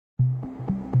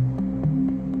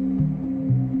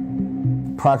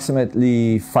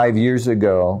approximately 5 years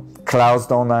ago, Klaus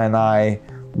Dona and I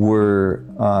were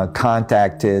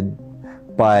contacted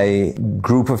by a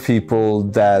group of people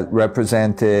that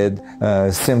represented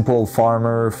a simple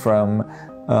farmer from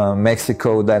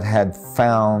Mexico that had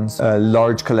found a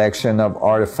large collection of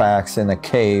artifacts in a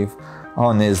cave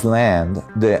on his land.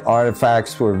 The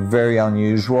artifacts were very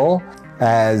unusual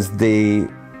as they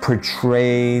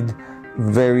portrayed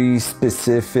very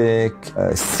specific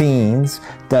scenes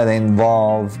that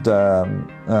involved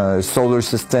solar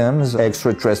systems,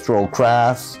 extraterrestrial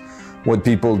crafts, what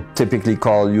people typically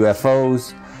call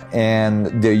UFOs. And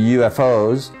the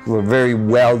UFOs were very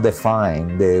well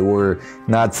defined. They were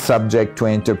not subject to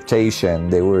interpretation.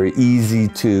 They were easy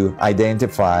to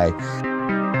identify.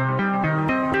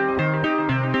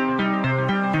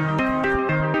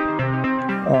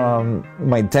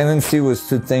 My tendency was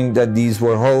to think that these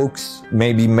were hoax,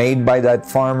 maybe made by that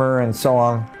farmer and so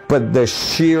on. But the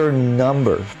sheer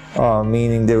number,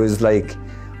 meaning there was like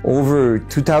over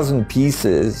 2,000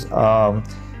 pieces,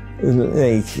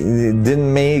 it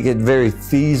didn't make it very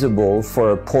feasible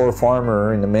for a poor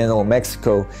farmer in the middle of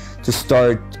Mexico to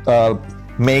start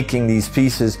making these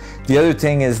pieces. The other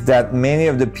thing is that many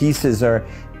of the pieces are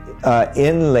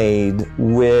inlaid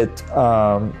with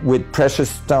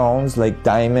precious stones like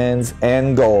diamonds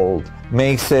and gold.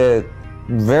 Makes it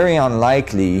very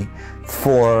unlikely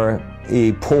for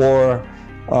a poor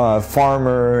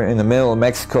farmer in the middle of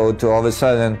Mexico to all of a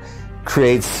sudden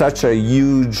create such a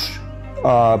huge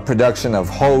production of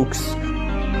hoax.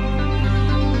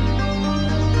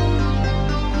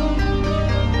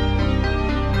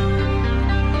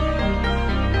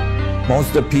 Most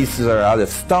of the pieces are out of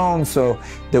stone, so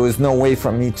there was no way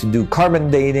for me to do carbon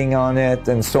dating on it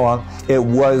and so on. It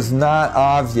was not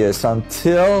obvious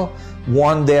until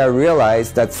one day I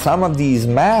realized that some of these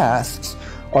masks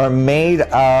are made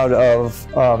out of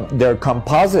they're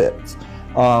composites.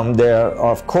 They're,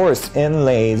 of course,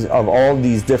 inlays of all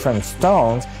these different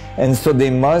stones, and so they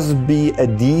must be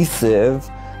adhesive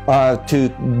to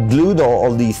glue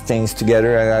all these things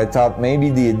together. And I thought maybe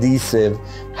the adhesive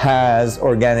has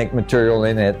organic material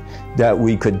in it that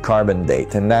we could carbon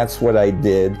date, and that's what I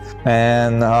did.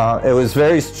 And it was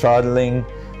very startling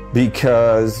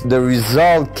because the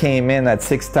result came in at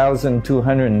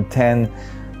 6,210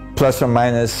 plus or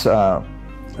minus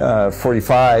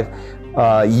 45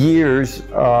 years,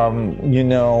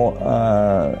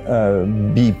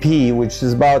 BP, which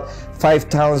is about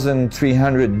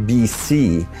 5,300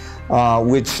 BC,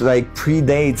 which like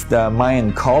predates the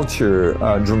Mayan culture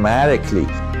dramatically.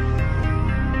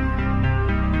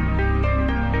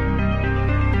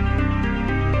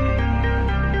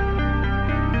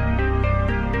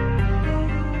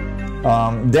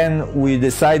 Then we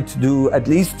decided to do at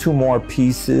least 2 more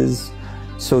pieces.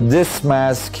 So this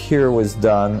mask here was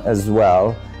done as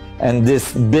well, and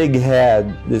this big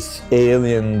head, this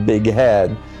alien big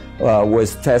head,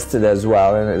 was tested as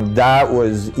well, and that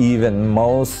was even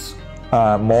more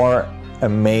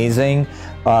amazing.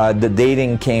 The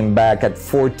dating came back at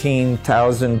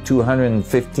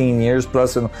 14,215 years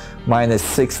plus or minus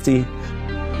 60.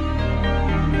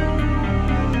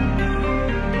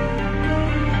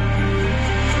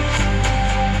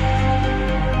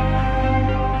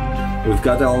 We've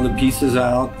got all the pieces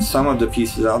out, some of the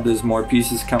pieces out. There's more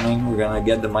pieces coming. We're gonna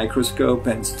get the microscope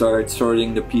and start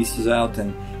sorting the pieces out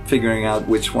and figuring out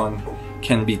which one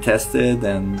can be tested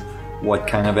and what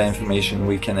kind of information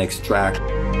we can extract.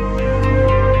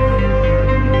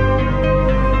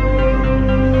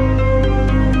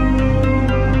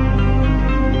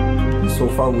 So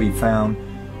far we found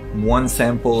one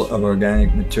sample of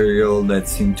organic material that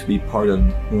seemed to be part of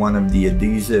one of the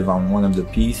adhesive on one of the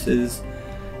pieces.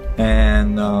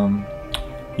 And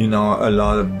a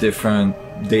lot of different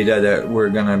data that we're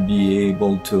gonna be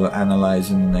able to analyze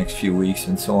in the next few weeks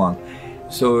and so on.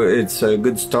 So it's a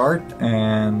good start,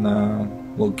 and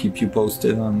we'll keep you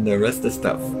posted on the rest of the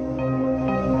stuff.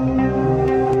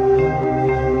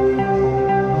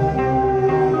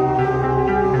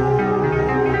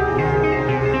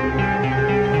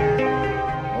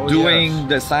 Doing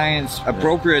the science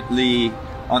appropriately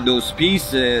on those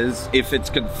pieces, if it's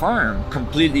confirmed,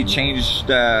 completely changed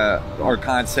our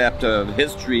concept of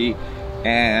history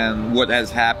and what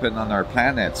has happened on our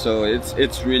planet. So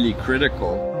it's really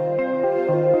critical.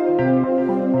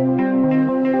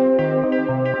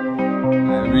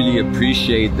 I really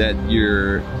appreciate that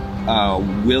you're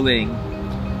willing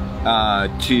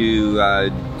to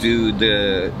do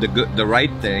the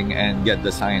right thing and get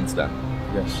the science done.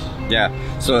 Yes. Yeah.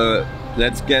 So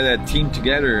let's get a team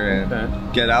together and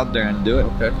get out there and do it.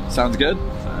 Okay. Sounds good?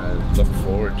 I look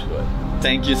forward to it.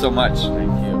 Thank you so much.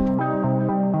 Thank you.